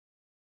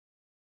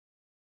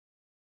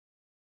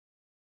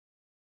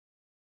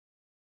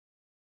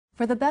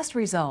For the best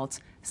results,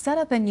 set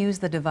up and use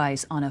the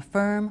device on a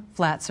firm,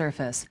 flat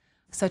surface,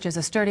 such as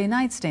a sturdy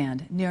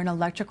nightstand near an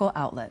electrical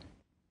outlet.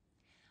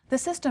 The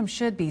system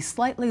should be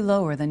slightly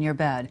lower than your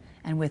bed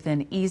and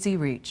within easy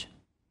reach.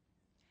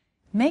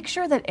 Make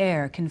sure that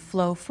air can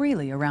flow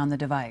freely around the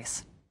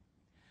device.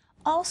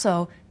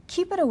 Also,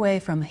 keep it away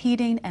from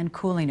heating and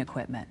cooling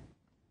equipment.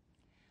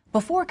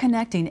 Before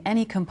connecting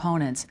any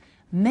components,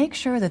 make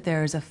sure that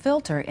there is a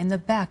filter in the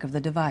back of the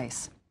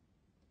device.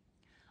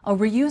 A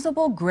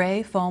reusable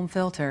gray foam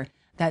filter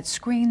that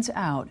screens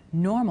out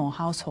normal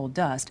household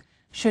dust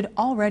should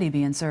already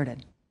be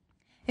inserted.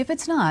 If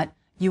it's not,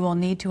 you will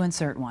need to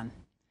insert one.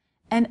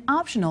 An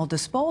optional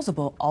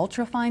disposable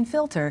ultrafine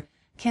filter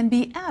can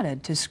be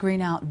added to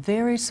screen out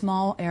very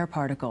small air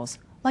particles,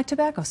 like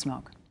tobacco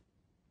smoke.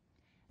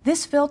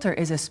 This filter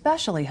is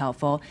especially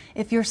helpful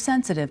if you're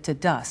sensitive to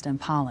dust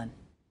and pollen.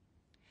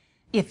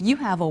 If you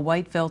have a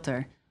white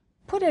filter,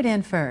 put it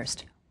in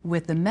first,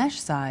 with the mesh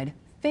side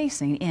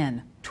facing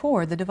in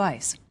toward the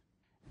device.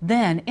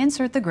 Then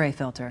insert the gray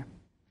filter.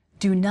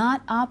 Do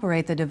not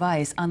operate the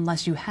device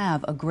unless you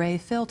have a gray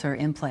filter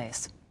in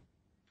place.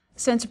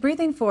 Since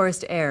breathing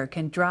forced air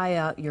can dry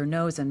out your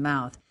nose and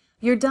mouth,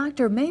 your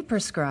doctor may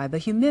prescribe a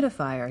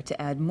humidifier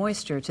to add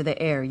moisture to the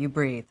air you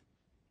breathe.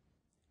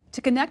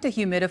 To connect a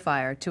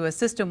humidifier to a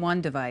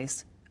SystemOne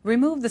device,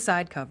 remove the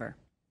side cover.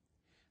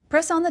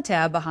 Press on the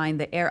tab behind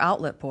the air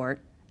outlet port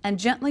and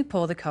gently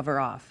pull the cover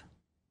off.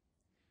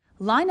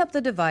 Line up the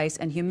device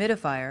and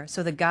humidifier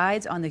so the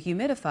guides on the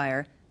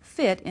humidifier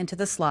fit into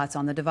the slots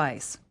on the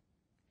device.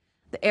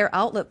 The air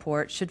outlet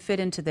port should fit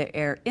into the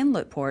air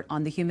inlet port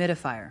on the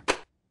humidifier.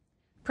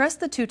 Press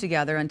the two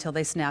together until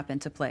they snap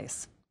into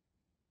place.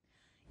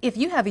 If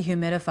you have a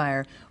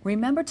humidifier,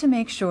 remember to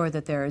make sure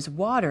that there is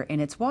water in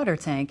its water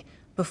tank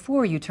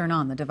before you turn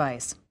on the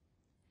device.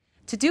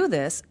 To do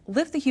this,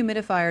 lift the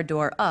humidifier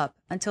door up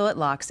until it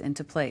locks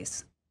into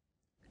place.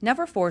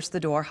 Never force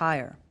the door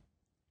higher.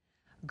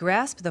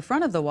 Grasp the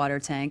front of the water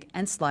tank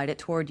and slide it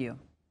toward you.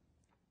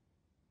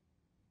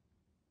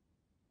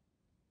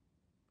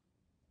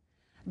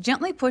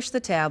 Gently push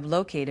the tab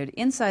located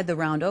inside the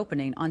round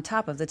opening on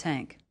top of the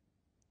tank.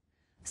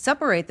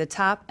 Separate the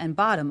top and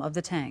bottom of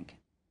the tank.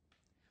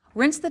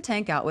 Rinse the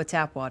tank out with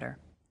tap water.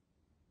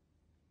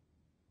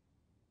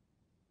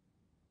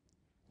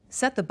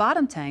 Set the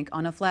bottom tank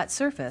on a flat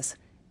surface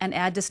and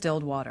add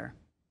distilled water.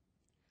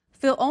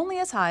 Fill only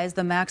as high as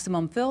the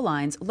maximum fill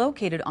lines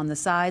located on the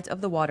sides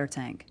of the water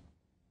tank.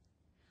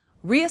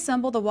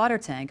 Reassemble the water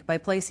tank by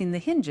placing the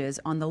hinges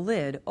on the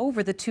lid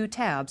over the two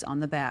tabs on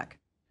the back.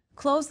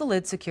 Close the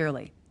lid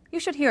securely. You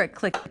should hear it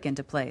click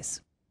into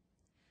place.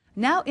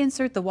 Now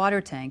insert the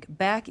water tank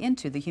back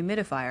into the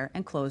humidifier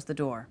and close the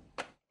door.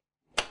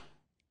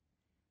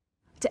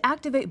 To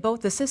activate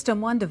both the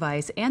SystemOne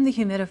device and the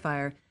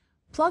humidifier,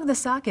 plug the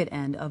socket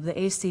end of the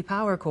AC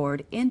power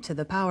cord into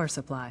the power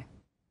supply.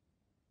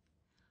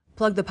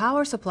 Plug the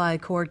power supply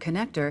cord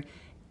connector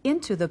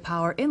into the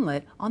power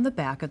inlet on the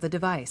back of the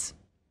device.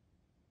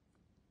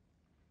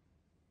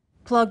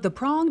 Plug the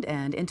pronged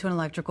end into an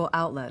electrical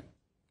outlet.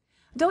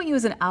 Don't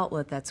use an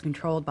outlet that's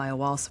controlled by a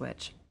wall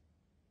switch.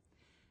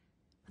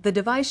 The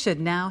device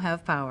should now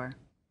have power.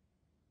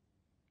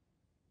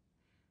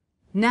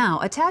 Now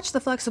attach the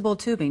flexible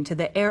tubing to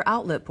the air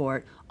outlet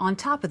port on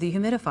top of the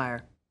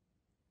humidifier,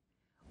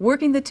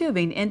 working the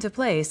tubing into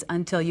place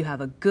until you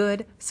have a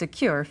good,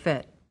 secure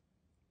fit.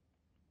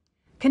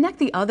 Connect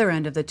the other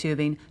end of the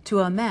tubing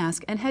to a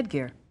mask and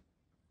headgear.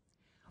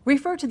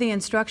 Refer to the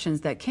instructions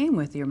that came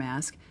with your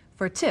mask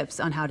for tips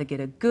on how to get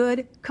a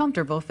good,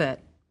 comfortable fit.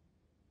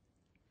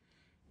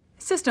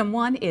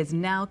 SystemOne is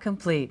now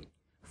complete.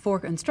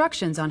 For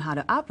instructions on how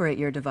to operate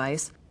your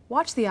device,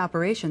 watch the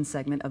operations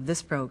segment of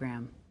this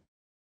program.